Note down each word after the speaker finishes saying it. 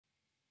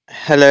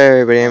Hello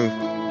everybody.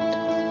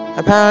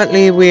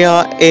 Apparently we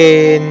are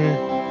in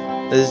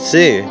the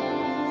zoo.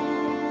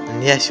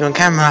 And yes, you're on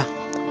camera.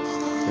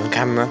 You're on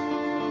camera.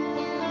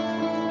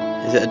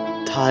 Is it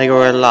a tiger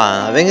or a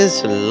lion? I think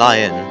it's a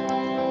lion.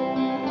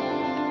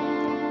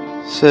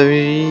 So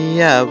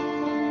yeah,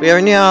 we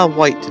only are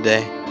white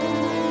today.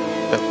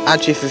 But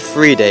actually for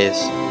 3 days.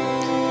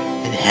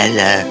 And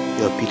hello,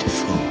 you're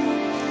beautiful.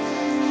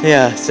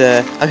 Yeah,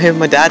 so I'm here with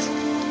my dad.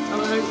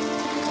 Hello.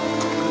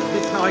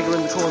 Big tiger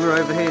in the corner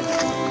over here.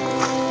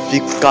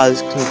 You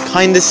guys can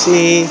kind of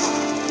see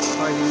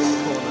Hiding in the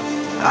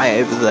corner. right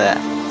over there.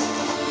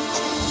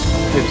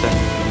 Over there.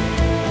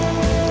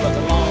 Got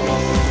the llama.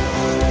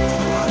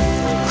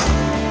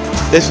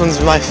 This one's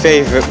my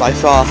favourite by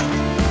far.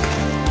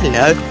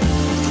 Hello.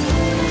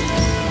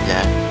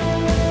 Hello.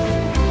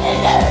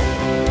 Hello.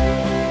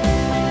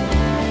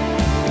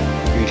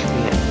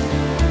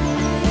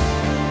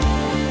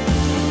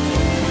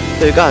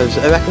 So guys,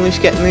 I reckon we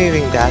should get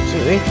moving, Dad,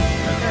 shouldn't we?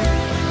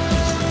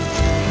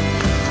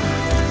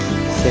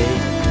 Say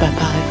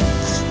bye-bye.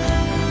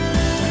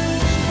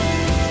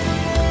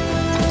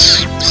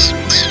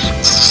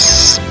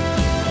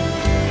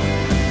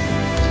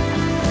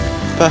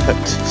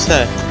 Perfect.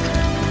 So,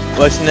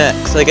 what's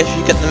next? I guess we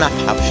should get the map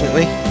out, shouldn't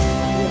we?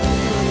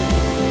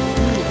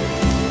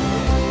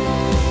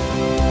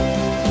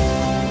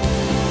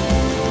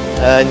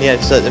 And yeah,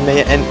 it's like the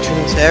main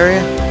entrance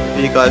area.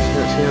 If you guys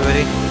haven't seen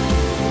already.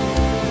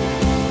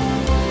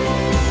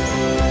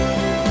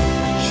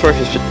 Sorry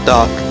if it's a bit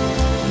dark.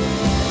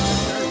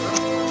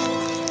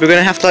 We're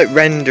gonna have to like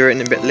render it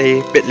in a bit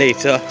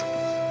later.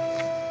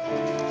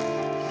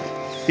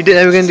 You didn't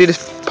know we're gonna do this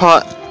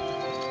part.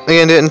 We're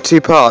gonna do it in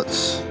 2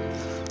 parts.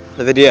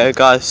 The video,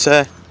 guys.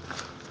 So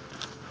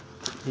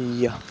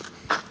yeah.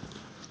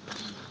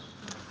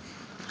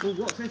 Oh,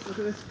 what's this? Look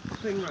at this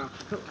thing,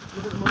 Ralph.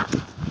 Look at the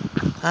monkey.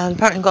 And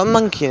apparently we've got a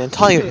monkey and a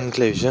tiger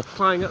conclusion.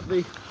 Flying up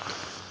the...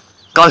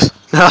 Guys,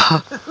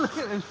 Look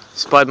at him.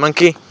 spider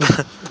monkey.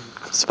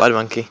 Spider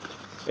monkey.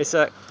 It's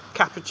a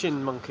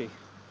capuchin monkey.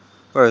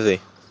 Where is he?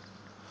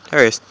 There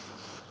he is.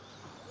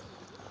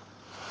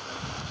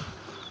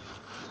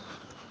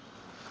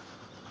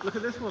 Look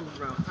at this one,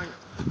 Ralph. Hang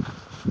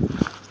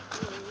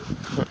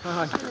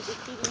Hi.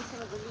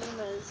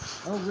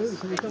 Oh really?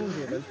 Can we come with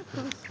you then?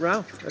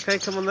 Ralph, okay,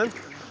 come on then.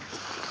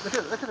 Look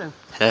at him.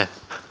 Yeah.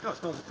 God, it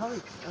smells of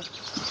curry.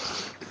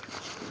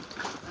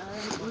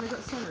 Well, they've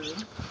got celery.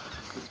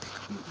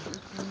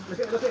 Look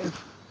at him.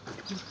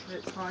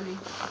 It's Harley.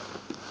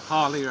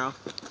 Harley, Ralph.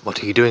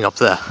 What are you doing up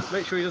there?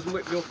 Make sure he doesn't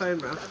whip your phone,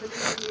 Ralph.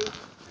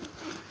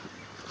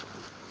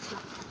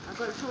 I've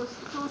got a sore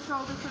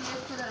shoulder from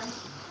yesterday.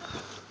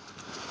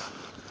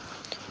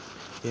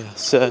 Yeah,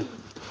 so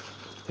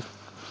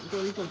Go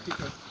on, you go on, keep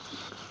going.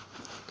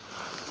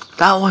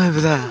 that one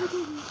over there.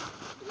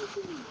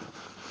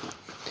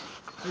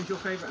 Who's your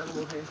favourite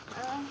animal here?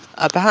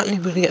 Apparently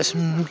we're gonna get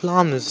some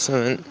llamas or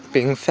something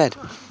being fed.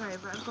 Not a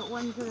favourite. I've got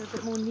ones that are a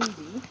bit more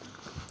needy.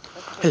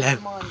 Hello.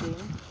 Demanding.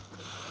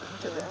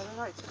 I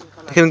like to think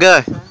I Look at him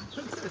go. so.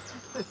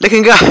 Look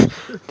and go.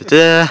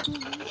 Da-da.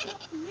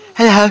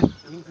 Hello.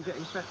 He's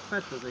getting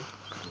fed, does he?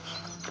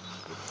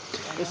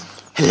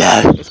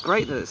 Hello. It's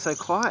great that it's so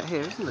quiet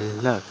here, isn't it?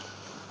 Hello.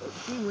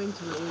 During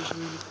winter we're always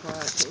really quiet,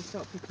 but we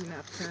start picking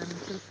up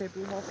until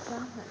February half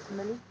term. That's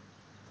Millie.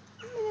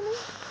 Millie.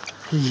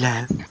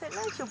 Hello. Is it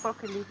nice your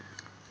broccoli?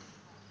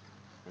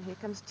 And here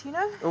comes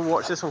Tino. Oh,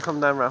 watch this one come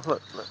down, Ralph.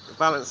 Look, the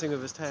balancing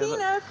of his tail. Tino,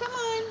 Look. come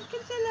on.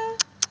 Give us hello.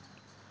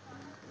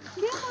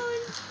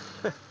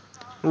 Come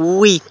on.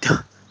 Wait.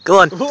 Go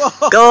on. Go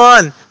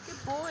on.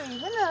 Good boy.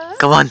 Hello.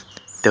 Come on.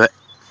 Do it.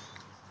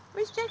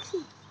 Where's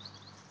Jaxie?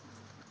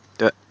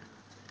 Do it.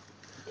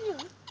 Hello.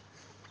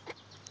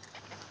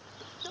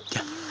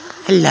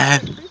 Hello.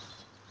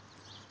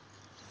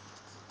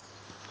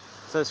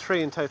 So there's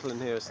 3 in total in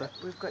here, is there?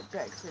 We've got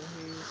Jackson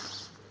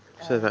who's...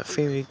 So about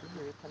 3 here he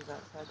comes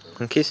outside the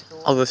monkeys?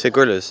 door. Oh, those are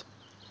gorillas.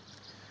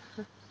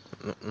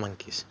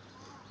 Monkeys.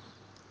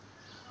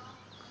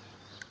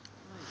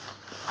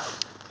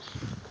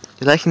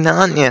 You're liking that,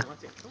 aren't you?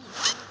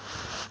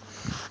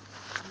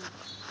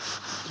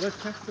 Where's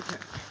Casper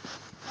Cat?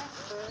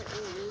 Casper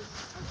is...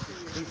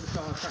 He's the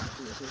star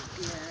attraction, is he?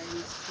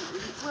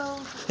 Yeah, well...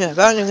 Yeah,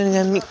 apparently we're going to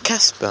go meet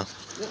Casper.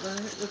 Look there,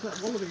 look at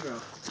that wallaby,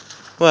 Ralph.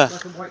 Where?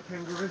 Like a white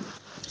kangaroo.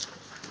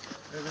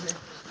 Over here.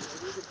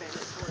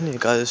 Anyway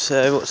guys,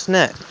 so what's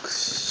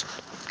next?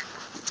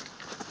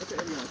 Look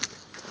at him,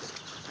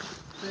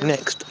 Ralph.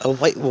 Next, a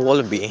white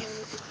wallaby.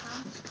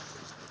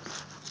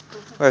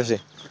 Where is he?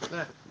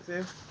 There, see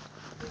him?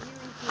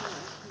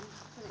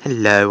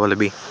 Hello,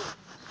 wallaby.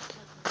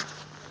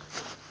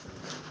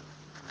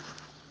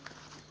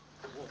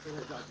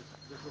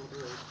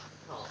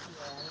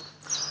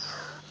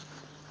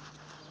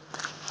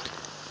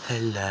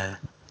 Hello.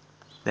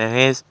 There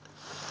he is.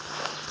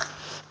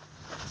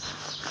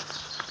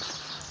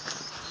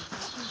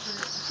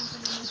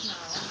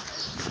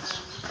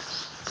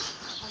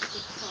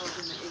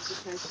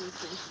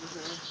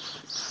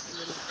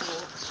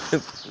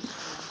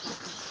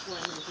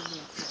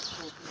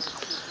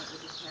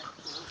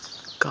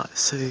 God,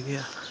 so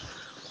yeah.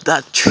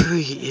 That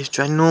tree is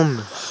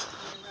ginormous.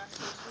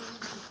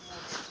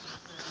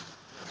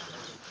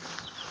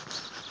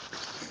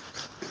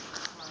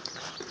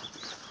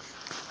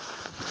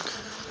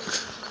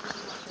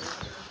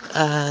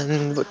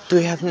 And what do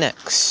we have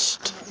next?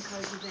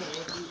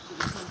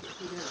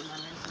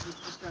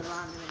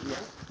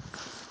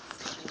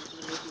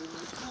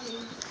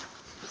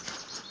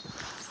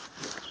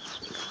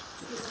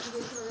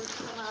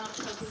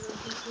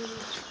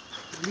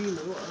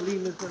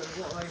 Lemurs,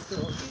 what I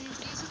thought.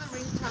 These are the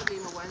ring-tailed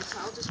lemur ones, so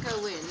I'll just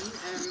go in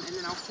and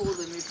then I'll call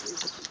them if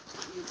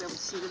you'll be able to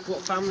see them.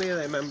 What family are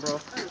they a member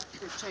of? Oh,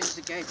 they've changed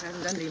the gate. I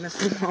haven't done lemurs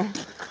for a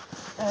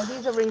while.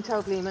 These are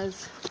ring-tailed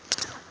lemurs.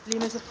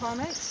 Lemurs are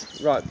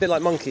primates. Right, a bit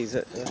like monkeys.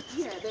 Yeah,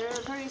 They're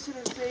a very sort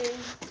of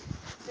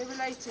they're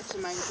related to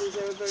monkeys.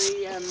 They're a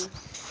very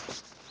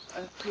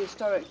a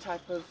prehistoric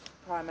type of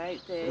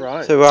primate. They're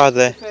right. So where are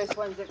they? the first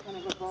ones that kind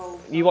of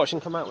evolved. You watch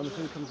them come out when the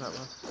food comes out,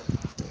 right?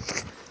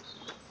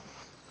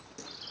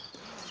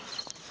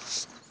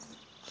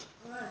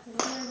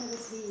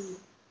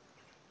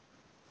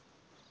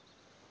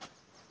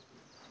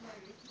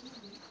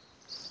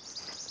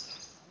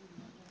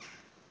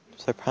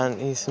 So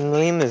apparently some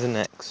lemurs are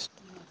next.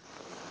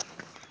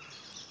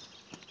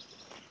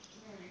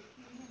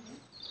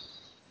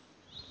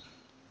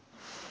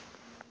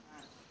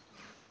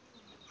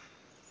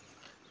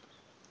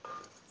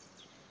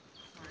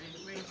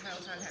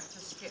 Ringtails I'll have to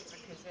skip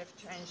because they've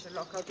changed the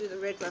lock. I'll do the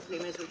red ruff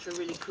lemurs, which are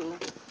really cool.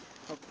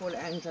 I'll call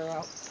Andrew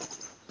out.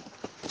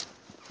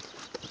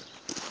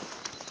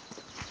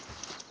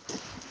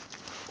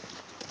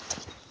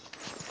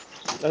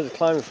 There's a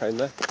climbing frame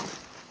there.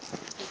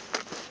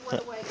 One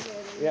away here,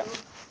 then Yeah. you'll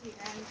see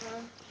Andrew.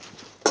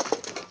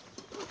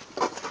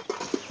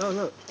 Oh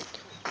look,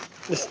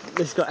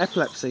 this got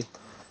epilepsy.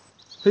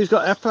 Who's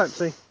got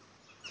epilepsy?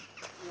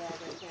 Yeah,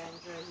 there's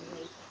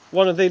Andrew.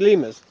 One of the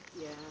lemurs.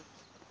 Yeah.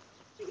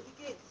 He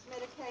gets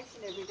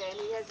medication every day and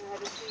he hasn't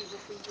had a seizure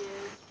for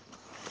years.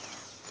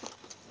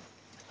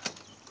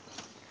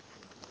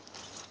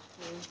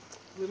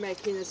 We're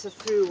making this a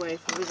throughway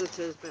for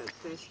visitors, but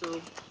they're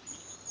still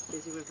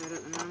busy with that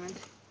at the moment.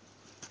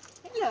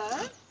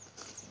 Hello.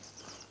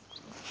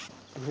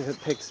 Look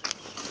at pigs.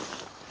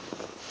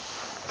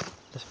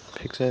 There's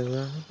pigs over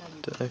there.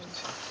 Don't know.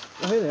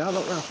 Oh, here they are.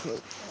 Look, Ralph.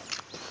 Look.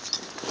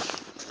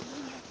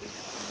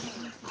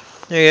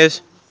 There he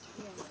is.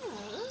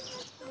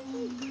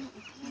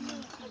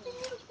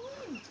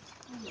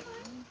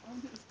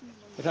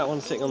 Is that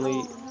one sitting on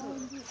the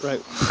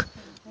rope?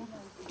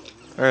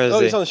 Where is Oh,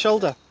 he? he's on the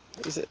shoulder.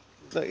 Is it?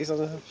 Look, he's on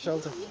the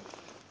shoulder.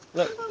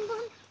 Look.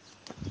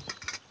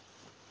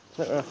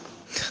 Look,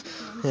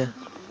 Ralph. Yeah.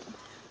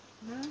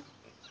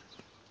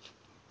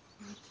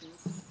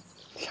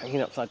 He's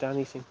hanging upside down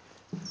eating.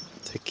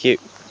 So cute.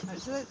 Right,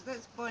 so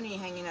that's Bonnie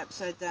hanging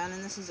upside down,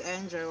 and this is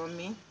Andrew on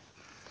me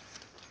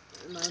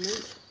at the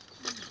moment.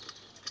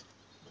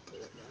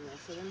 Put that down there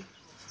for them.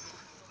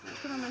 Right,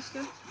 come on,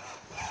 Mister.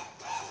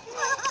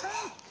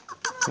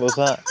 What's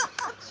that?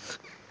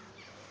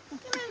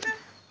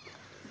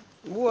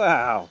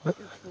 Wow.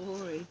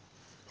 Rory.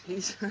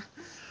 He's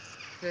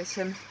bless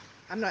him.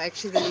 I'm not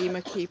actually the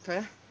lemur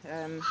keeper, but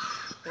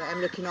I'm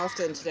looking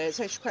after him today. It's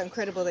actually quite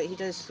incredible that he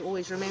does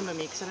always remember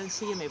me because I don't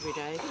see him every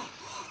day.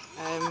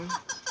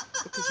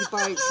 Because he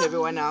bites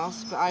everyone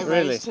else, but I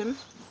Really? raised him,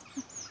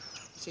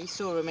 so he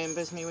still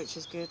remembers me, which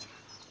is good.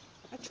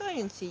 I try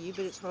and see you,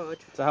 but it's hard.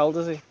 So how old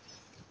is he?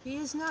 He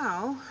is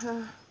now,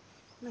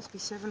 must be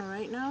 7 or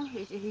 8 now.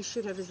 He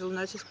should have his little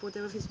notice board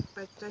there with his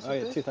date of Oh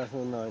yeah, birth.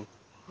 2009.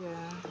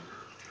 Yeah.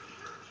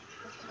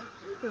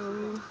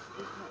 Oh.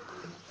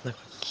 Look,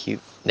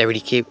 cute. They're really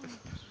cute.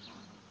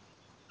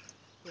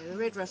 Yeah, the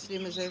red ruff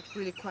lemurs are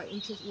really quite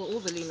interesting. Well, all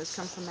the lemurs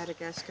come from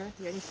Madagascar.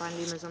 You only find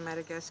lemurs on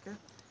Madagascar.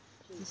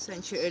 I was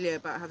saying to you earlier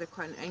about how they're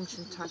quite an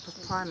ancient type of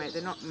primate.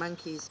 They're not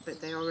monkeys,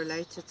 but they are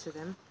related to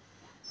them.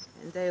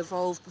 And they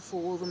evolved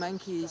before all the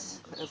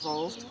monkeys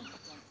evolved.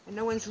 And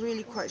no one's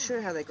really quite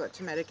sure how they got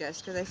to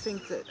Madagascar. They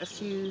think that a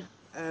few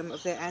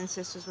of their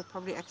ancestors were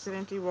probably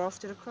accidentally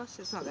rafted across.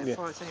 It's not that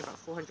far, it's only about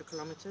 400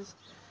 kilometers.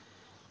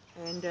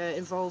 And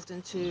evolved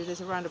into,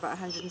 there's around about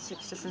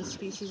 106 different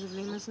species of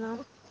lemurs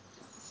now.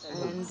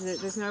 And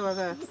there's no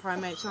other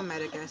primates on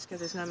Madagascar,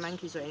 there's no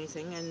monkeys or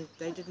anything, and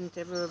they didn't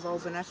ever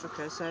evolve in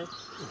Africa, so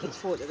it's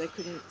thought that they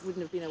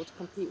wouldn't have been able to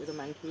compete with the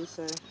monkeys.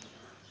 So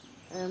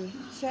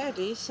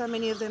sadly, so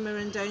many of them are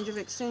in danger of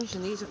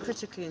extinction. These are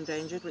critically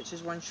endangered, which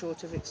is one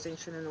short of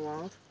extinction in the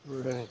wild.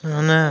 Really?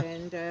 Oh no.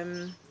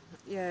 And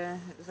yeah,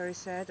 very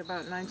sad.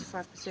 About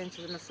 95%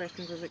 of them are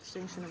threatened with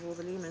extinction of all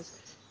the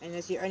lemurs. And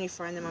as you only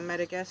find them on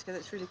Madagascar,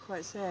 that's really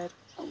quite sad.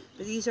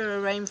 But these are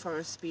a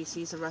rainforest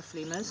species, the ruff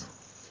lemurs.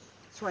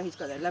 That's why he's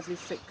got that lovely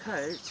thick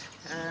coat.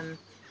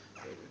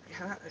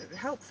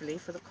 Helpfully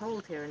for the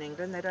cold here in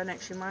England, they don't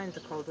actually mind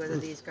the cold weather,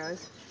 these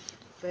guys.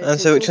 But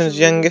And so which it's one's also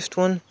the youngest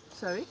one?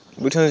 Sorry?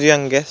 Which one's the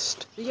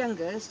youngest? The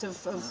youngest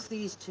of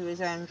these two is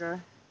Andrew.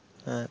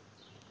 Right.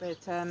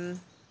 But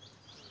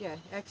yeah,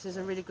 acts as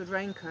a really good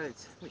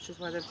raincoat, which is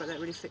why they've got that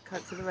really thick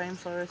coat for the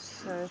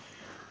rainforest. So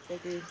They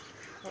do.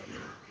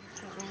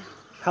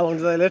 How long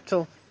do they live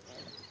till?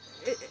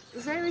 It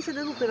varies a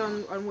little bit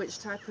on which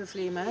type of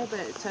lemur,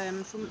 but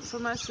for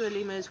most of the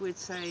lemurs, we'd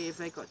say if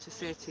they got to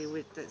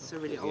 30, that's a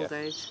really old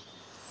age.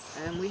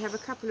 We have a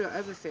couple who are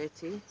over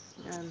 30,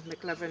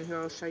 McLovin, who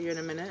I'll show you in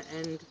a minute,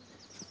 and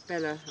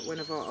Bella, one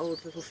of our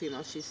old little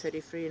females. She's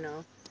 33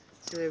 now,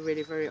 so they're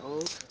really very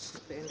old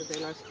at the end of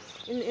their life.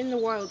 In the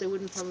wild, they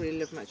wouldn't probably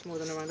live much more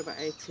than around about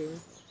 18,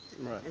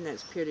 Right. and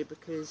that's purely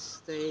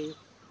because they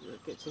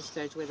get to a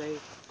stage where they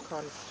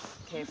can't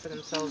care for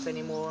themselves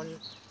anymore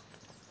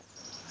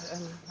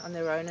on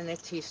their own, and their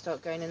teeth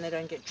start going, and they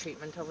don't get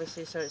treatment,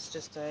 obviously. So it's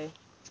just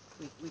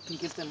we can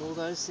give them all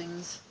those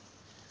things.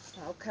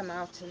 I'll come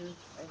out and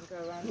go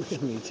around.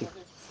 Me too.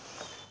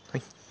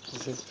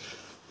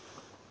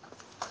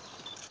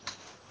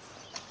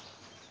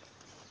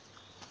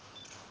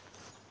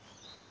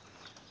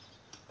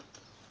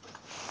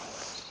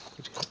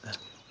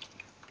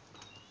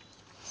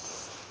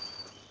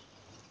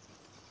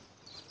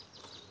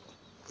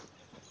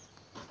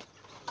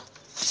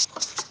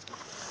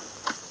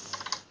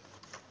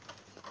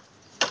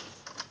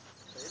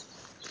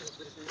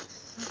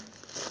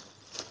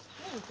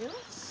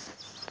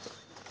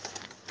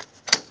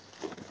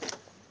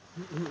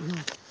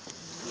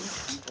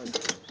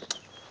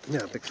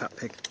 Yeah, big fat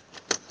pig.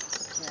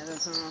 Yeah,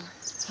 those are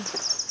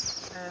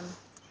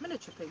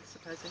miniature pigs,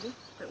 supposedly,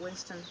 that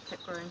Winston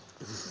kept growing.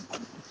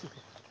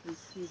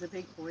 he's a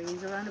big boy.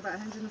 He's around about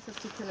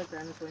 150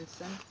 kilograms,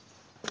 Winston.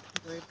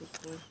 A very big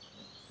boy.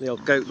 The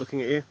old goat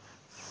looking at you.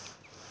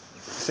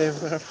 See him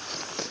there?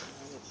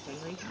 That's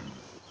Henry.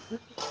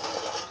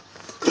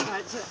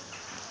 Right, so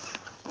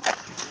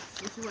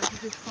if you want to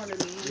just follow me,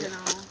 then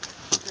I'll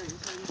go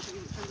inside and show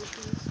you some of the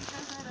things.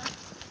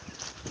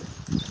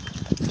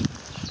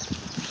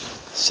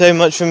 So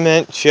much for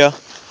miniature.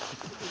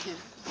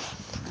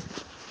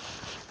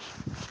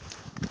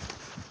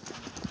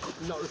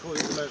 Not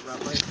recording the boat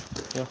ramp, mate.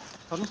 Yeah.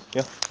 Pardon?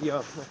 Yeah.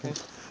 Yeah, okay.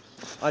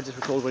 I just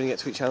record when you get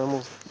to each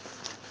animal.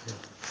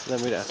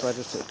 Then we don't have to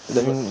edit it.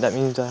 That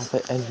means I have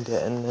to end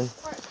it and then...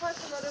 Quite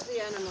a lot of the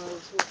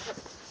animals will kind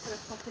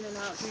of pop in and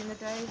out during the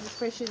day,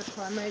 especially the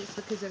primates,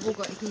 because they've all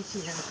got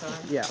heating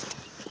inside. Yeah.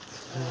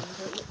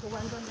 The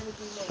ones I'm going to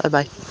do next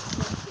Bye-bye.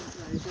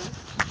 is a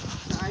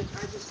so I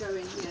just go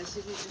in here, so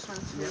if you just run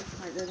through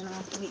right there, then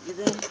I'll meet you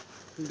there.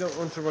 You don't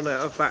want to run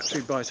out of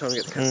battery by the time we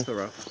get to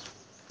Casper up.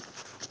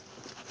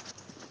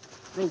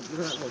 Oh, look at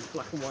that one,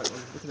 black and white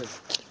one. Look at it.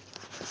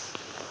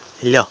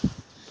 Hello.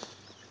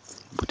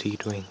 What are you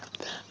doing up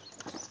there?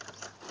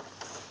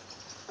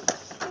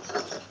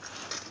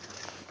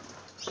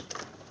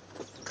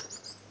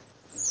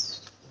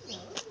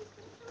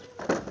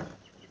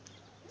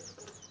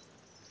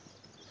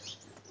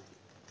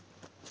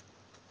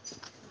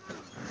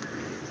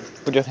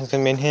 What do you think's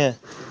going to be in here?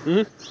 Hmm?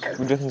 What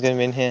do you think's going to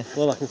be in here?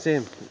 Well, I can see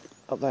him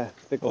up there.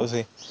 Big What one. was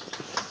he?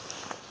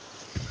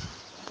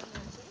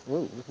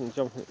 Oh, we can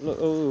jump. Look,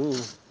 oh.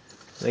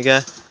 There you go.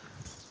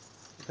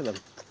 Look at them.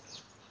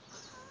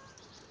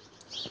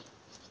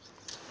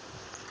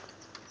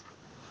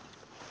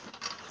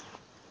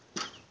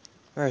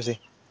 Where is he?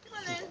 Come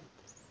on then.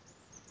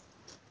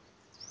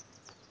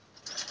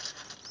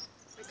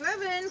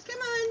 McLovin,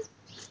 come on.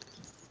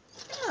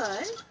 Come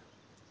on.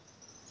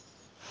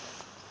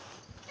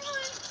 Come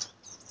on.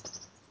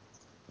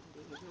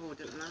 Being ignored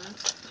at the moment.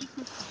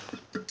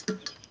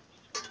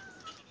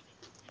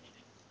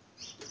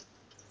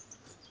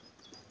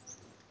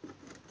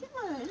 Come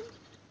on.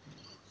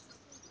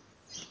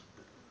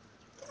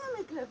 Come on,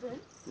 McLovin.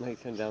 No, he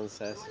came down the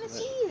stairs. I want to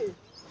see you.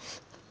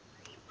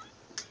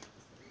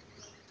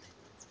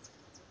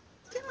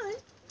 Come on.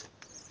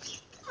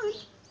 Come on.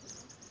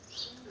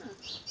 Oh,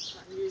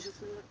 quite unusual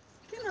for them.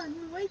 Come on,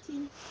 we're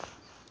waiting.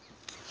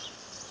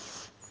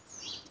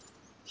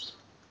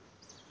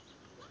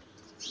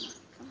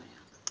 Come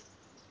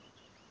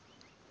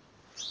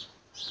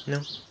here. No.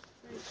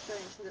 Very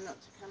strange for them not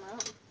to come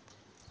out.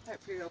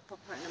 Hopefully they'll pop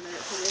out in a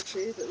minute for there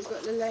too. But we've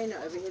got Lelena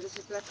over here. This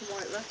is black and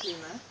white rough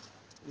lemur.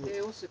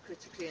 They're also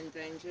critically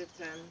endangered.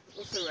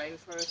 Also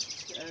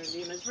rainforest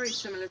lemurs, very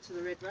similar to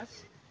the red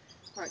ruffs,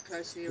 quite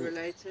closely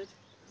related.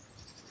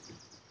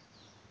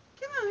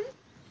 Come on,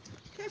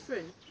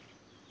 Catherine.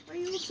 Why are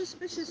you all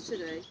suspicious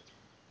today?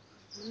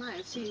 You might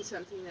have seen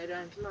something they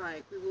don't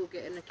like. We will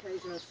get an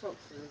occasional fox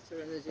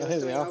visitor in the zoo. Oh, here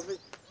they are.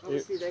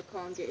 Obviously they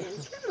can't get in.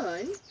 Come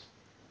on,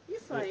 you're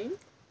fine.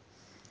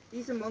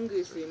 These are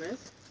mongoose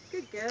lemurs.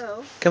 Good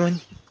girl. Come on.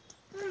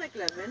 Come on,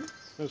 McLovin.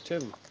 There's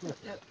Tim.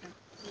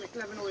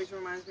 McLovin always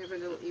reminds me of a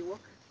little Ewok.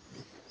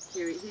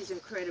 He's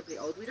incredibly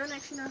old. We don't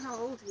actually know how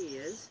old he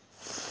is.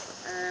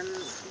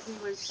 He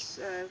was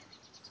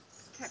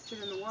captured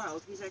in the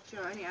wild. He's actually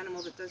our only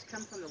animal that does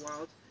come from the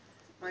wild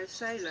by a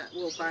sailor,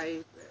 well,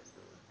 by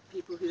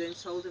people who then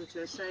sold him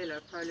to a sailor,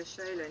 a Polish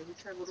sailor, and he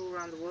travelled all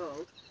around the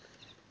world.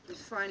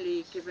 Was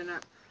finally given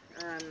up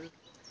and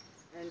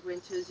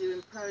went to a zoo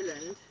in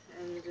Poland,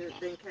 and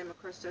then came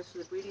across us for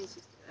the breeding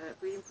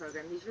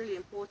program. He's really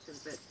important,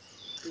 but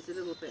he's a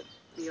little bit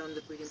beyond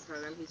the breeding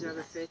program. He's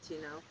over 30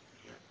 now.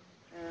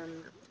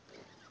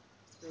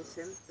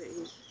 miss him, but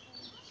he's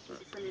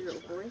a funny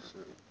little boy.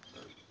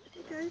 Here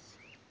he goes.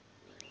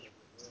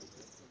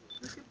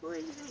 Good boy,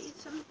 you gonna eat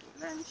some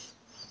lunch?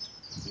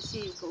 You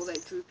see he's got all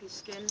that droopy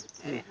skin,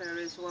 and her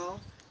as well.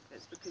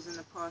 That's because in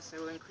the past they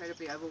were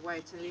incredibly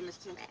overweight, and lemurs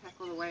tend to pack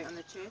all the weight on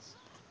the chest.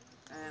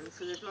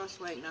 So they've lost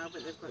weight now,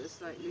 but they've got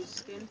this like loose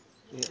skin,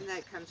 and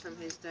that comes from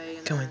his day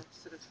in the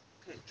sort of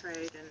pet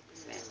trade,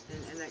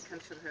 and that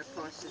comes from her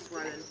past as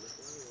well. And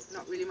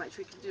not really much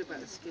we can do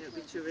about the skin. It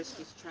would be too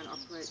risky to try and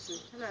operate. So,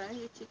 hello,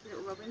 you cheeky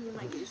little robin. You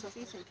might get yourself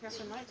eaten.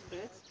 Careful, mites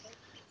birds.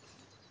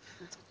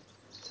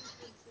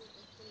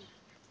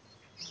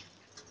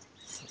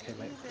 Okay,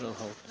 mate. Little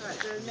hold. Right,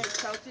 the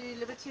next I'll do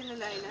Liberty and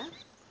Elena.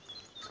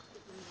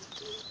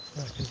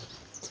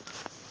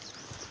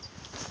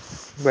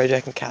 Where do you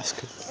reckon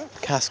Casper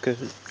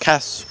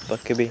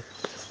could be?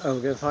 Oh,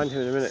 we're going to find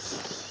him in a minute.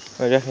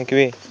 Where do you reckon it could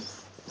be?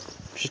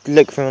 Just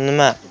look for him on the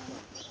map.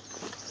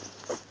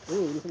 Ooh,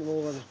 look at them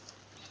all running.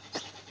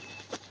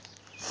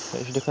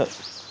 What should look up?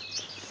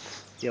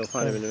 Yeah, we'll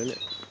find him in a minute.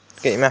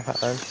 Get your map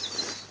out then.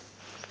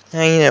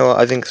 Now you know what,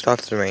 I think it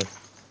started to rain.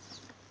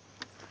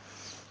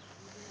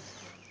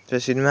 Do you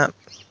see the map?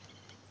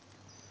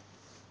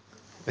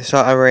 It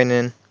started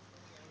raining.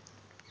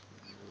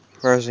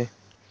 Where is he?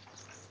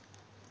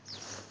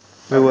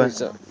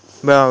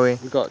 Where are we?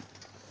 We've got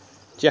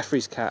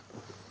Jeffrey's cat.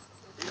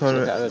 Come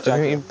on, I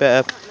think you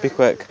better be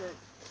quick.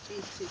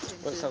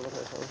 What's that? Come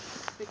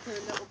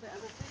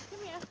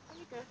here,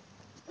 you go.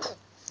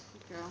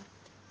 Good girl.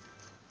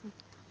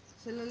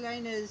 So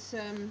Lelena's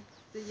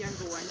the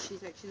younger one.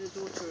 She's actually the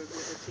daughter of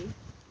Liberty.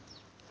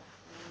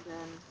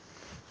 And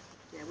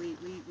yeah,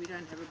 we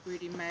don't have a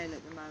brooding male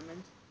at the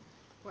moment.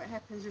 What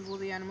happens with all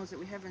the animals that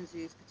we have in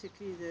zoos,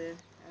 particularly the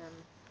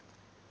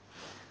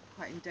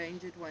quite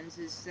endangered ones,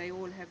 is they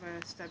all have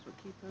a stud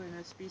bookkeeper and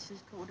a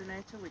species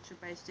coordinator, which are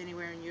based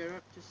anywhere in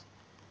Europe, just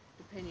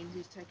depending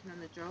who's taken on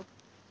the job.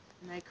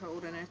 And they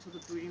coordinate all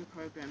the breeding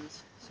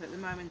programs. So at the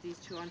moment these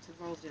two aren't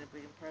involved in a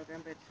breeding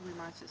program, but we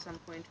might at some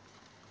point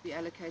be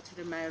allocated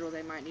a male, or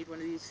they might need one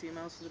of these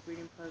females for the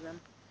breeding program.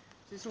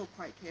 So it's all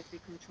quite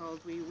carefully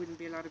controlled. We wouldn't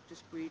be allowed to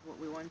just breed what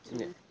we want to.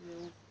 Yeah.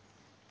 We're all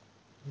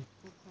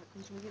quite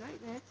controlled. You like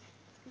that?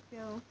 Good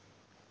girl.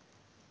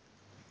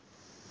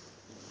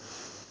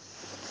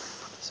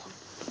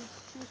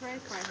 She was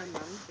raised by her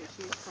mum, but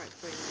she is quite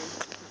friendly.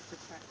 She's not to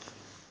touch.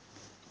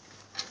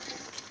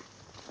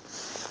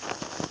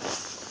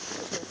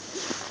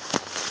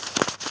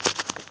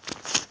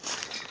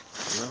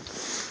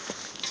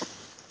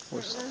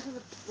 Those are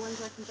the ones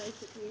I can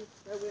basically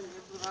go in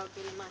without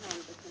getting my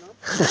hand bitten off.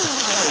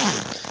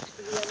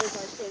 The others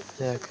I said,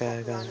 Yeah, okay,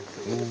 I got it.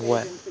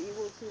 wet. But you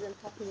will see them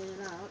popping in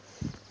and out.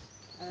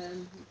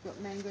 You've got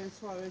mango and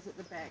swallows at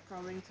the back,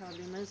 our ring-tailed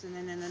lemurs, and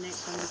then in the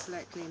next one is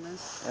black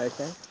lemurs.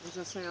 Okay. As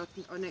I say,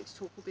 our next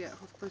talk will be at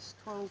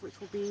 12:30, which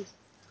will be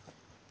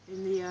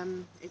in the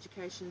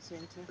education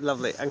centre.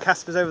 Lovely. And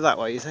Casper's over that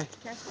way, you say?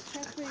 Casper,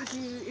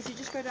 if you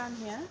just go down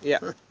here, Yeah.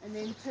 and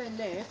then turn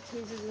left,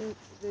 here's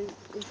the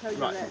enclosure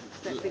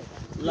Right. that big.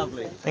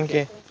 Lovely. Thank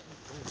you.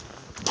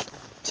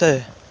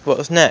 So,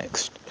 what's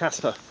next?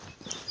 Casper.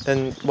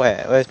 Then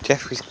where's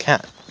Jeffrey's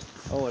cat?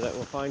 Oh,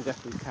 we'll find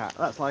Jeffrey's cat.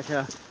 That's like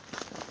a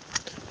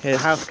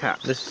Here's house cat.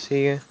 Let's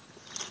see you.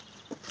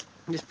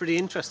 It's pretty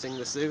interesting,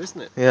 the zoo,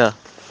 isn't it? Yeah.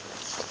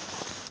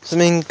 So, I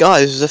mean,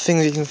 guys, the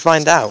things you can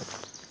find out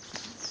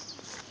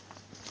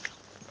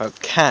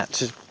about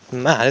cats is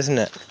mad, isn't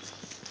it?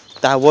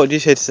 Dad, what do you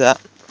say to that?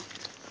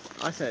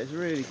 I say it's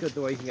really good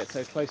the way you can get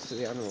so close to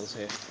the animals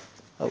here.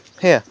 Oh,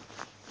 here.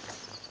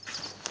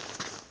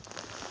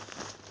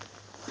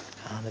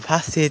 Down the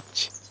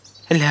passage.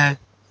 Hello.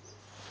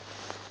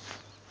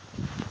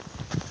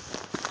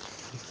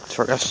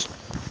 Sorry, guys.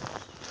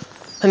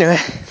 Anyway,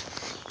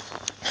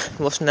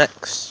 what's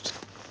next?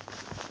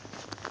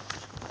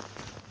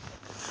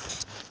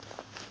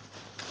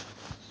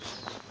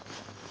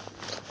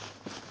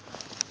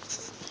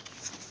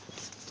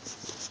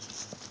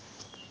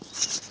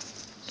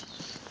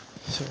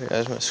 Sorry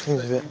guys, my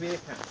screen's a bit...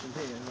 Meerkats in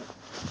here,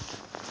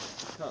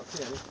 can't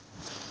see any.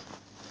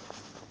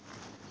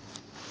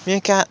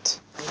 Meerkat!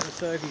 There's the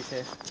Sergies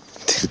here.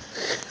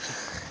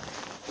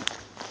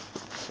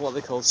 What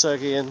they call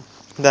Sergi and...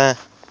 There.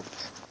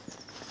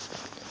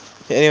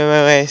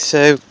 Anyway,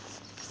 so...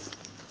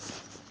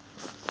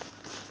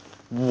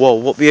 Whoa,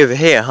 what be over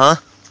here, huh?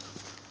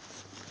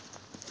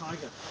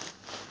 Tiger.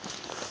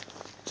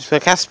 Just where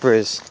Casper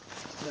is.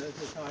 No,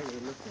 there's a tiger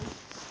in this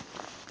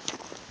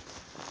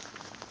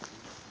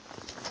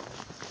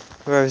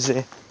one. Where is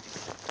he?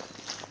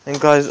 And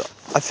guys,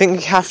 I think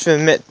we have to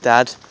admit,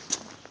 Dad,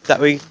 that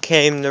we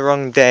came the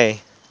wrong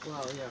day.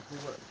 Well, yeah,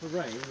 for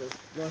rain, it was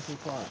nice and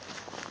quiet.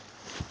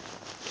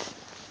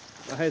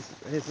 Oh,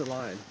 here's the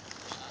lion.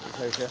 It's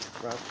over here,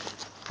 Brad.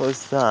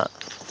 What's that?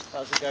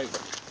 That's a goat.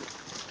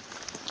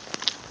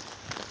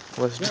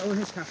 Where's, Yeah, oh,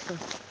 here's Casper.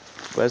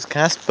 where's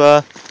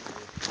Casper?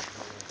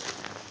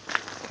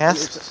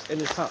 Casper? In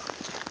his hut.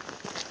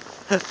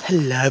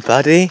 Hello,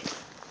 buddy.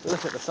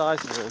 Look at the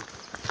size of him.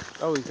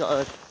 Oh, he's got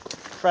a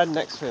friend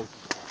next to him.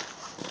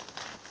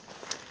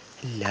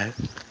 Hello.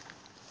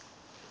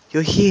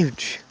 You're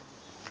huge.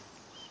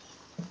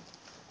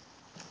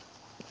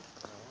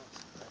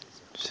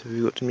 So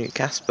we got to meet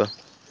Casper.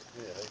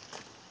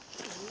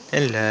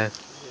 Hello.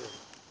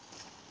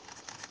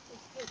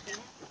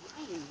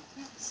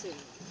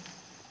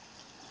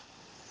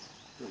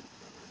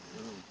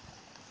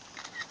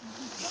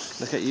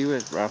 Look at you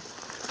with, bro.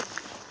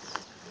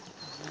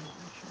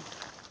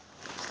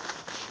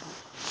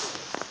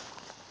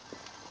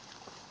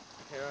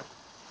 Here,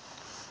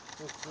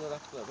 move to the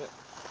left a little bit.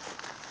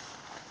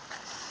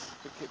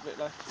 Kick a bit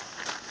left.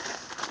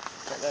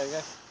 Right, there you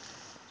go.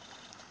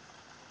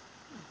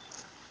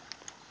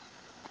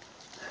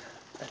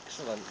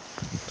 Excellent.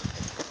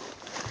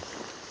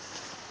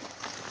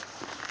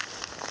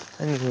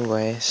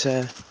 Anyway,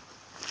 so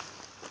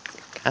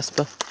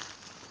Casper.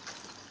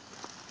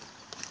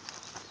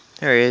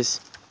 There he is.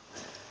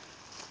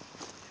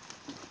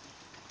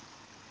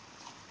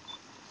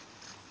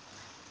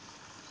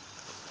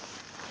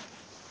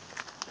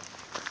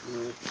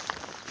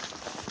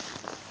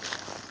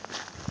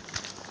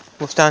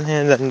 What's down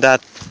here then,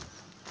 Dad?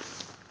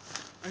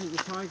 I think the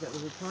tiger,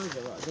 there's a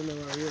tiger, but I don't know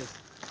where he is.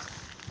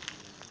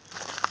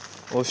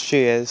 Or she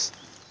is.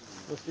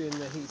 Must be in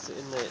the heater,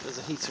 there's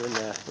a heater in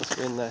there, must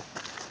be in there.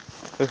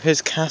 Oh,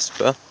 here's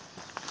Casper.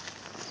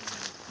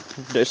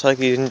 Looks like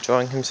he's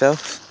enjoying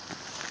himself.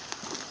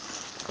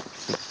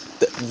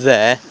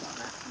 They're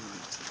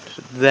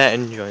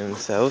enjoying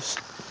themselves.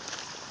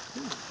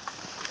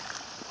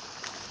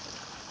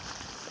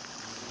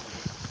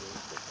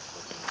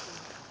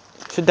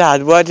 So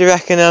Dad, where do you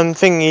reckon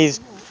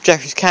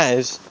Jeffrey's cat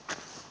is?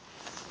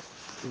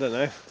 I don't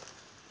know.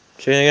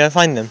 So you're gonna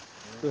find them?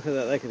 Look at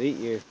that, they could eat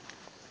you.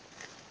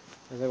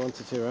 If they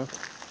wanted to, huh?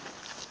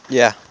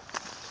 Yeah.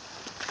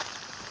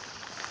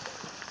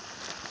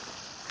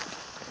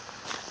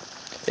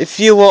 If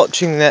you're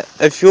watching that,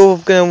 if you're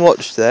gonna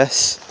watch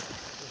this,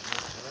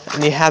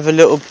 and you have a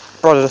little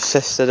brother or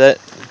sister that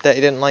you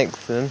didn't like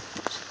them,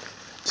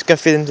 just go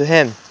feed them to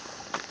him.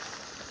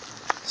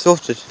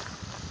 Sorted.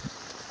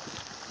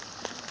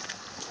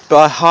 But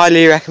I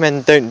highly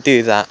recommend don't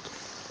do that.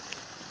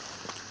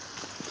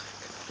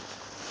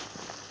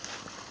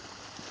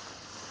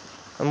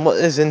 And what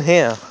is in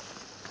here?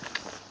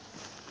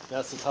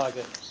 That's the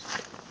tiger.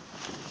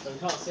 So we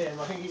can't see him,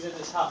 I think he's in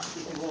this hut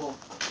keeping warm.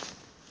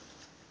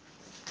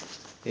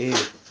 Ew.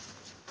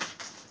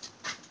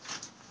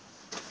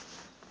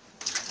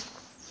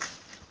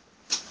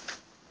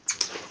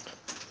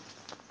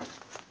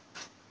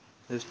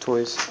 There's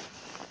toys.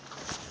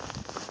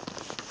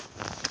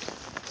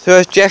 So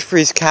it's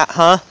Jeffrey's cat,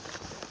 huh?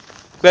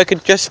 Where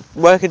could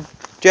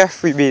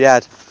Jeffrey be,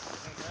 Dad?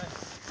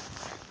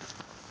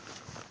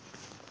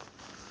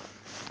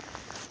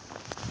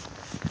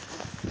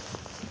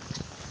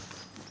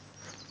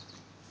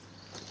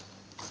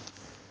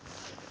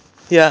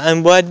 Yeah,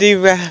 and where do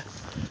you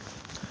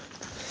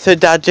So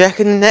Dad, do you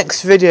reckon the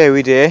next video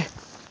we do,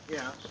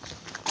 Yeah.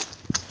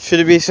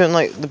 should it be something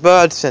like the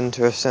bird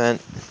centre or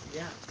something?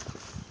 Yeah.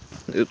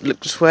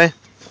 Look this way.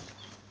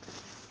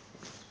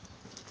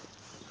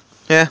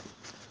 Yeah.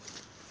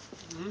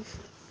 Mm-hmm.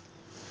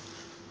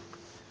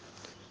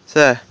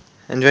 So,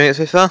 enjoying it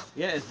so far?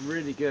 Yeah, it's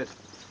really good.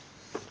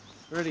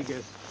 Really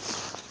good.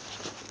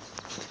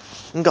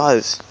 And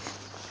guys,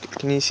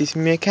 can you see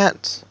some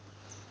meerkats?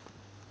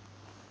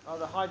 Oh,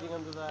 they're hiding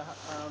under the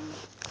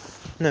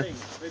No. thing.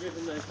 They live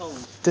in those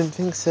holes. Didn't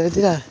think so,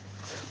 did I?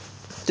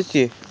 Did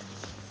you?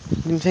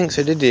 Didn't think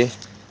so, did you?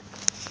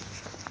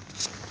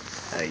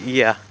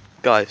 Yeah,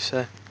 guys,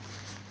 so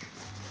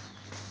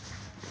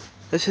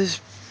this is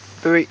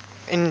very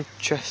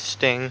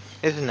interesting,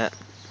 isn't it?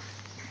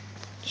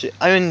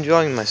 I'm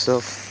enjoying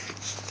myself.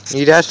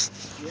 You, Dad?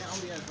 Yeah,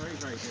 oh yeah, very,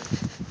 very good.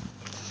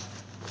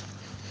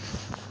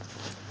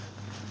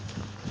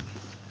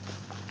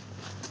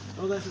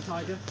 Oh, there's a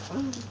tiger. Oh,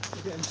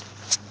 look at him.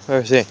 Where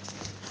is he?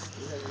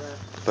 He's over there.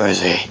 Where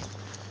is he?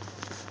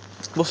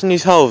 What's in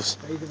these holes?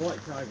 He's a white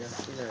tiger,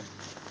 you know.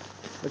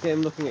 Look at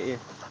him looking at you.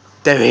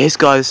 There he is,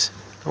 guys.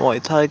 A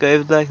white tiger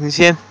over there. Can you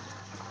see him?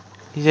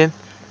 Can you see him?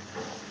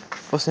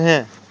 What's in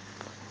here?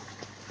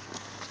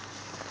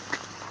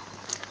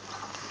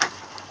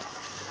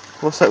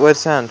 What's that weird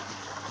sound?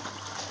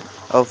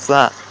 Of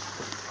that.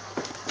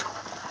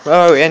 Where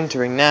are we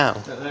entering now? I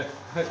don't know.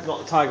 Not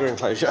the tiger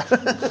enclosure.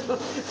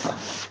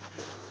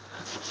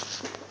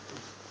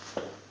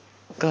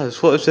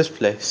 Guys, what is this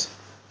place?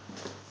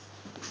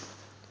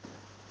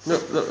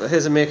 Look,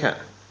 here's a meerkat.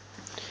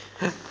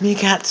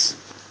 Meerkats!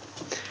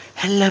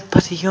 Hello,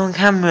 buddy, you're on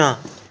camera.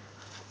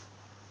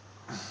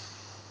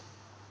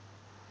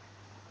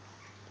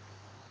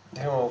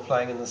 They're all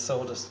playing in the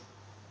sawdust.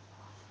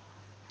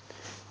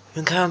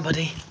 You're on camera,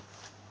 buddy.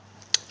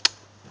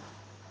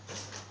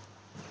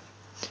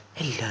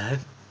 Hello.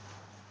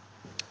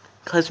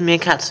 Guys,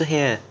 meerkats are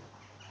here.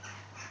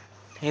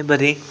 Hey,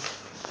 buddy.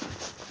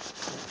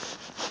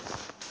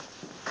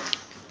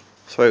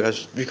 Sorry,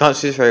 guys, you can't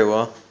see this very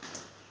well.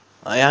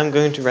 I am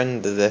going to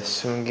render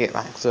this when we get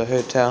back to the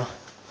hotel.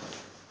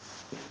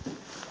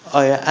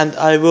 Oh yeah, and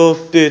I will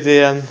do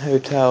the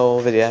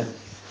hotel video.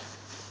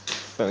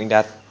 Don't we,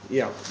 Dad?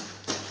 Yeah.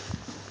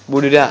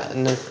 We'll do that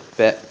in a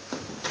bit.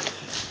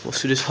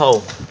 What's through this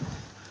hole?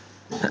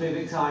 There's a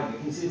big tiger.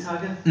 Can you see the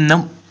tiger?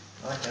 No.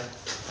 Okay.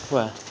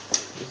 Where?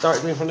 It's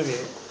directly in front of you.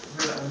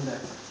 Through that window.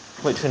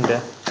 Which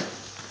window?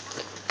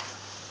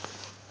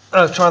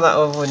 Oh, try that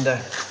other window.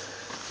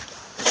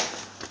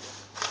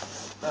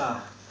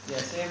 Ah, yeah,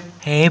 see him?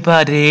 Hey,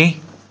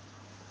 buddy.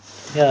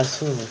 Yeah, I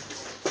saw him.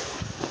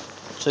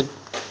 So,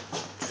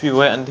 if you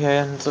wait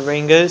until the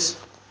rain goes.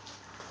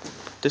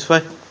 This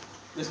way.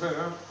 This way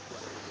around.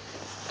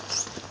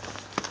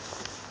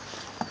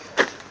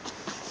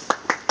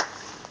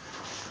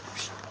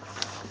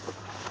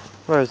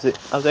 Where is it?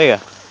 Oh, there you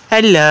go.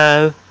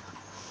 Hello.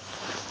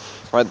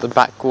 Right at the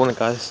back corner,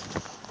 guys.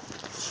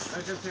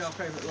 I can see our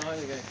favourite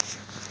lion again.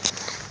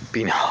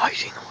 Been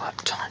hiding all that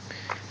time.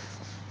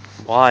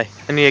 Why?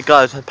 And yeah,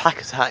 guys, my pack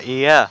is at you,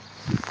 yeah.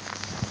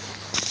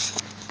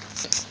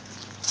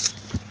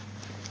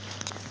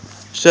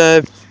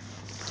 So,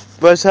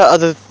 where's that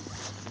other?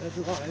 There's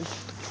a lion.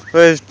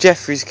 Where's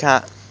Jeffrey's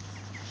cat?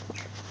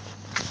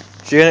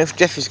 Should you go look for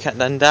Jeffrey's cat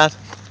then, Dad?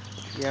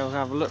 Yeah, we'll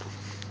have a look.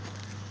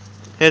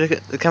 Here, look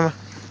at the camera.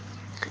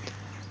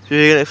 Should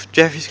you go look for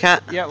Jeffrey's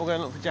cat? Yeah, we're going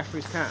to look for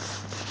Jeffrey's cat.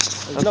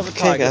 There's another Okay,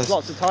 tiger. guys. There's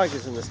lots of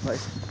tigers in this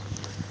place.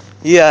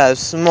 Yeah,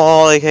 it's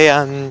more like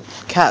a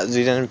cat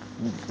zoo than a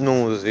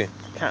normal zoo.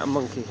 Cat and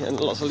monkey, and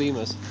lots of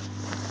lemurs.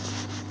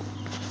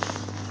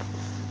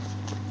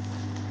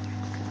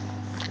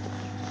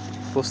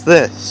 What's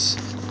this?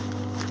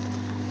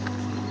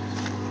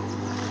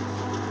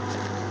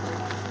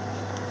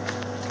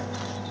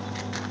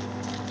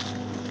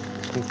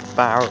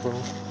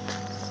 Barrel.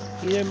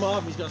 You know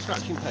Marvy's got a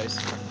scratching post.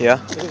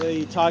 Yeah. Look at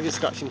the tiger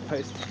scratching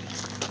post.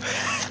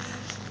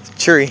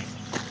 Tree.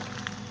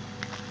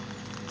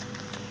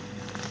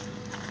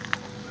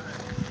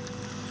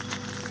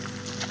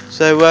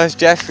 So where's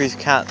Jeffrey's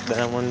cat then,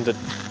 I wondered.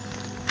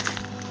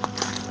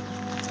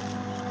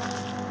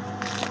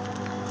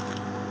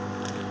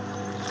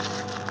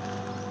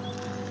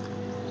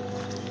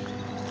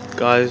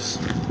 Guys.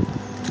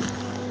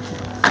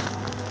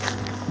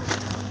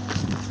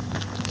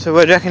 So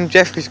where do you reckon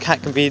Jeffrey's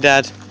cat can be,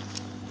 Dad?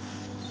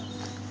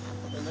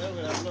 I don't know,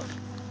 we'll have a look.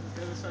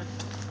 Go this way.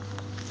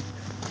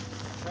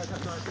 There's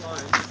that nice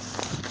lion.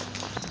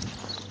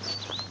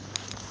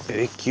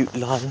 Very cute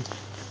lion.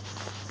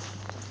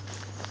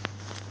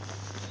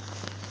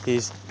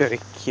 He's very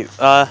cute.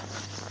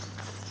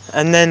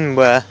 And then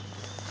where?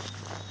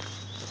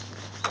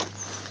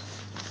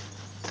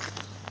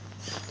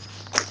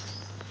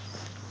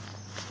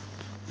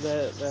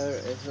 There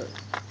it is. Look.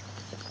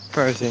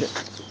 Where is he?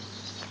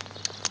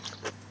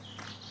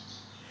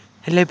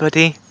 Hello,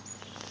 buddy.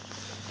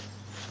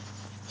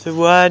 So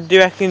where do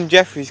you reckon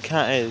Jeffrey's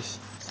cat is?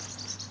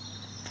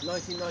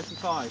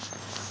 1995.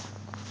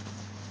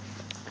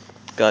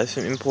 Guys,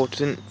 some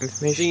important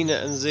information.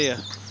 Xena and Zia.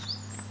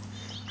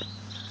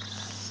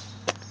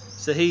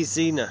 So he's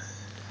Xena.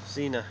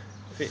 Xena.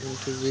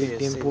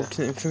 Really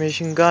important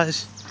information,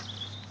 guys.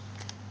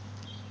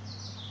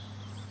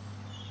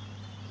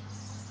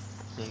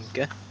 There you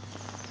go.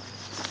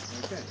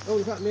 Okay. Oh,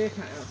 we've got a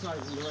meerkat outside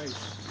in the rain.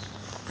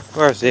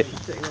 Where is it?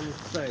 Sitting on the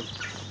stone.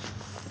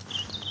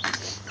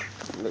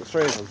 Look,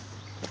 3 of them.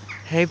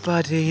 Hey,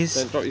 buddies.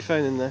 Don't drop your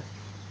phone in there.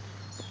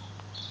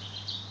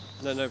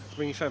 No,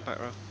 bring your phone back,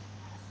 Ralph.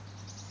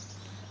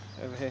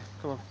 Over here,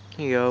 come on.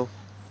 Here you go.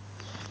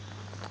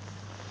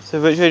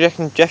 So which way do you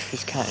reckon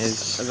Jeffrey's cat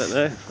is? I don't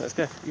know, let's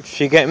go. Should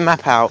you get a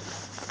map out? Do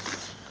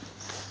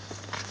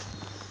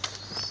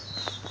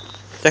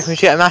you reckon we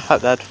should get a map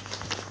out, Dad?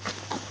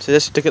 So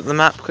let's look at the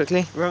map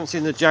quickly. We haven't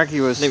seen the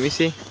jaguars. Let me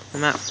see the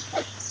map.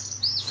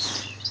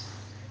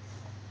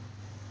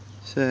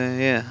 So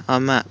yeah, our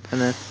map,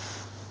 and then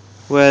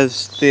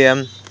where's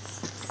the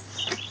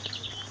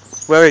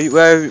where do you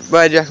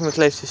reckon we're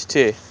closest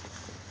to?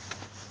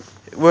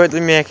 We're at the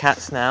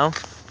meerkats now.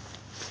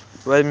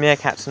 Where are the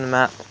meerkats on the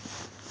map?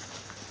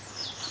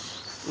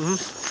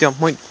 Mm-hmm. Do you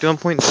want to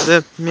point to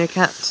the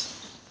meerkats?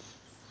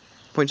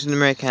 Point to the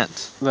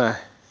meerkats.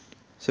 There.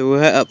 So we'll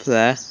head up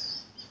there.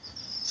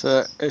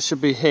 So it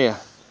should be here.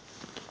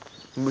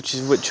 Which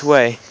is which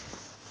way?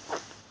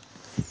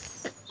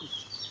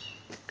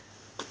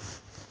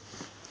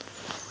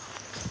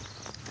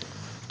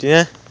 Do you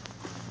know?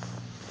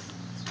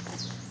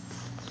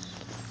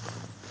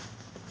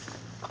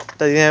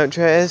 Do you know which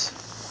way it is?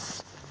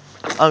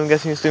 I'm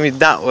guessing it's going to be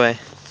that way.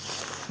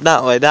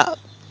 That way, that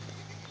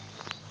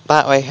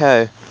way,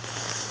 ho.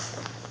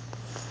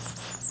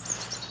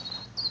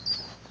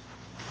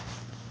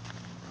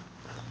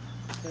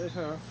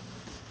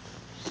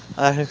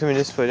 I reckon it's going to be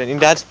this way, don't you,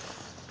 Dad?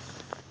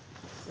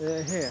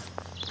 Here.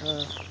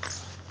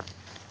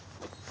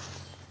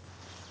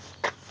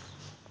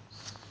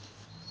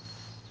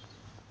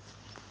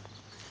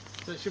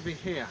 So it should be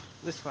here,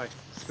 this way.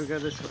 If we go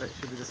this way, it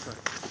should be this way.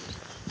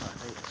 I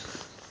think.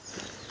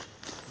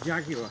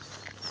 Jaguar.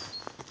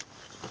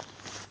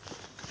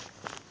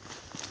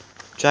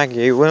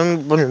 Jaggy,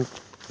 when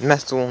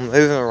messed all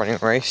over a running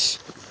race.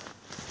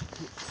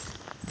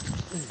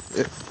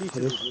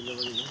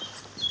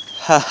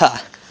 Haha.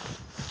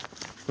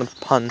 The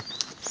pun.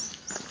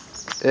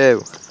 Ew. Here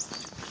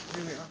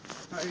we are.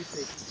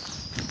 Coyote.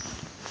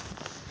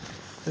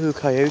 Ooh,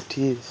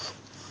 coyotes.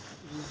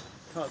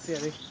 Can't see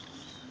any.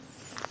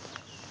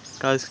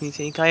 Guys, can you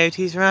see any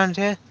coyotes around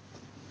here?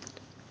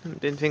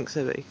 Didn't think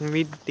so, but you can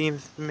read the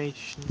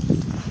information.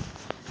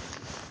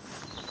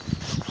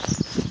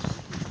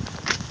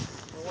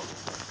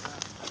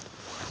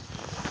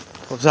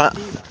 What's that?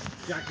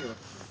 Jaguar.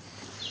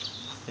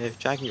 Yeah,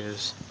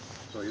 jaguars.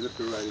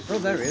 Oh,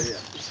 there he is.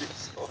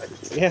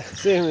 Yeah,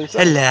 see him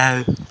inside.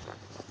 Hello.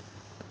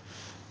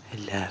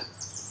 Hello.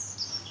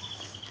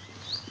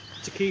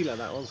 Tequila,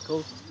 that one's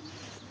called.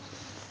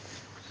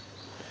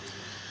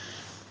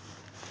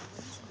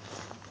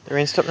 The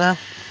rain stopped now?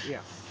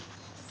 Yeah.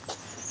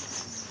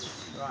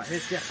 Right,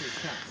 here's Jeffrey's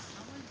cat.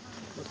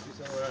 Must be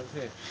somewhere around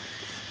here.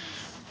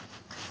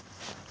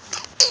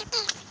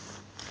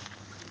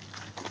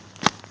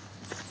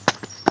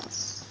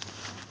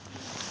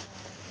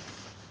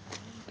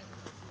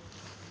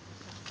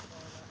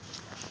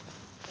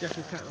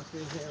 Jeffrey's cat must be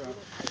in here.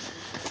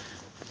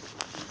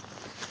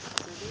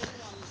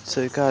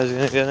 So guys, we're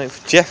going to go look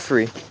for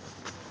Jeffrey.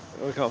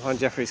 We can't find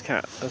Jeffrey's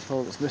cat. That's the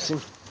one that's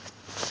missing.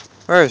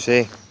 Where is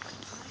he?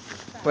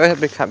 Where's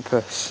the big cat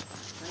puss?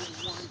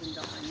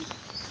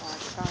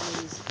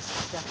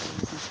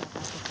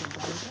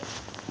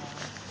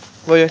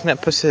 Where do you reckon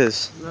that puss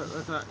is? Look,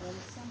 look at that.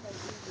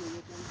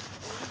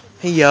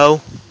 Hey yo.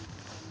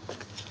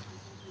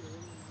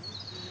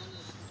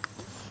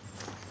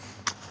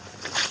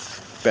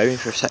 Bear with me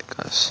for a sec,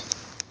 guys.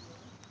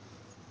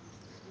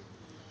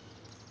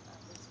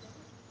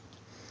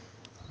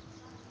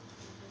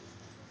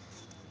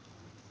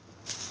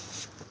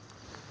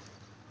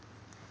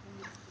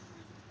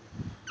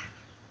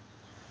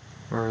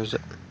 Where is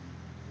it?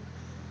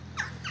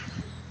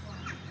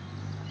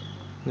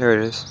 There it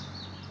is.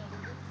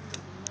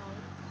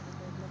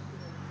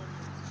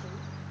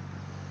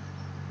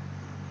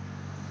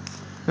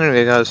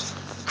 Anyway, guys.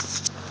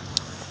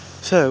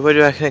 So, what do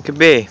you reckon it could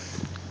be?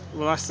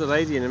 We'll ask the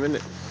lady in a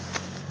minute.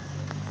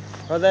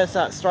 Oh, there's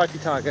that stripy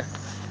tiger.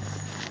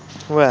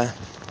 Where?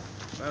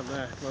 Out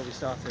there, where we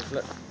started.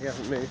 Look, he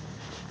hasn't moved.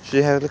 Should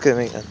you have a look at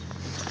me then?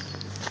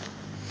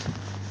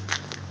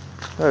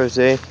 Where is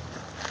he?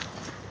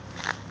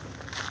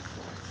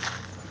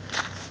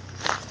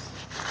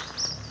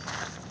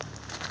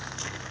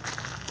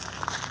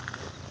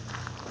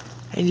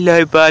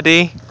 Hello,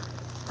 buddy.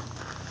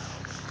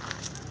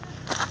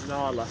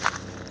 Nala.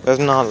 There's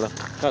Nala.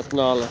 That's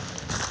Nala.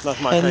 That's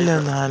my Hello,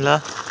 favourite.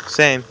 Nala.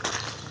 Same.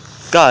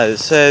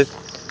 Guys, so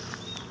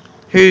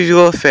who's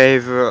your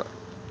favourite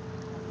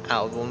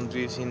out of the ones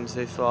we've seen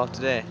so far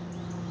today?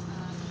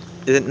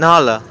 Is it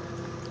Nala?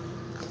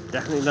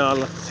 Definitely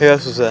Nala. Who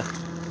else was there?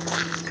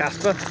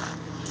 Casper.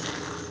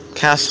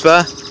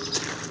 Casper.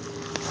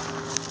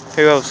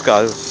 Who else,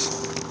 guys?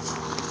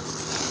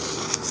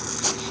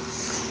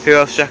 Who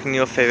else do you reckon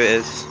your favourite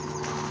is?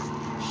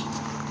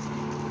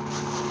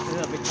 There's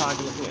that big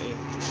tiger looking at you.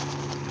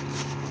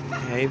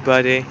 Hey,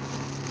 buddy.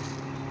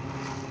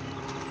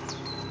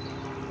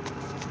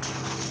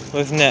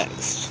 What's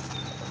next?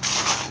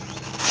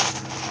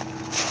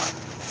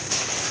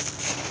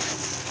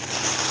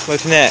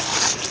 What's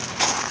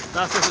next?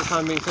 That's it for the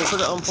time being, so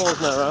put it on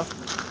pause now,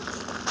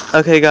 Ralph.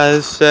 Okay,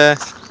 guys. Dad.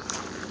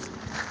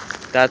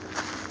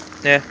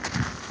 Yeah.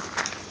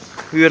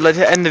 We would like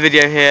to end the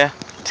video here.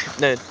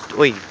 No,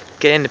 wait.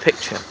 Get in the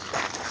picture.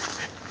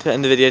 To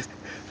end the video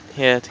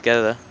here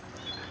together.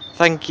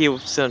 Thank you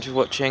so much for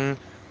watching.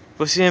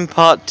 We'll see you in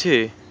part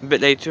 2 a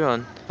bit later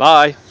on.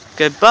 Bye.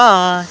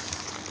 Goodbye.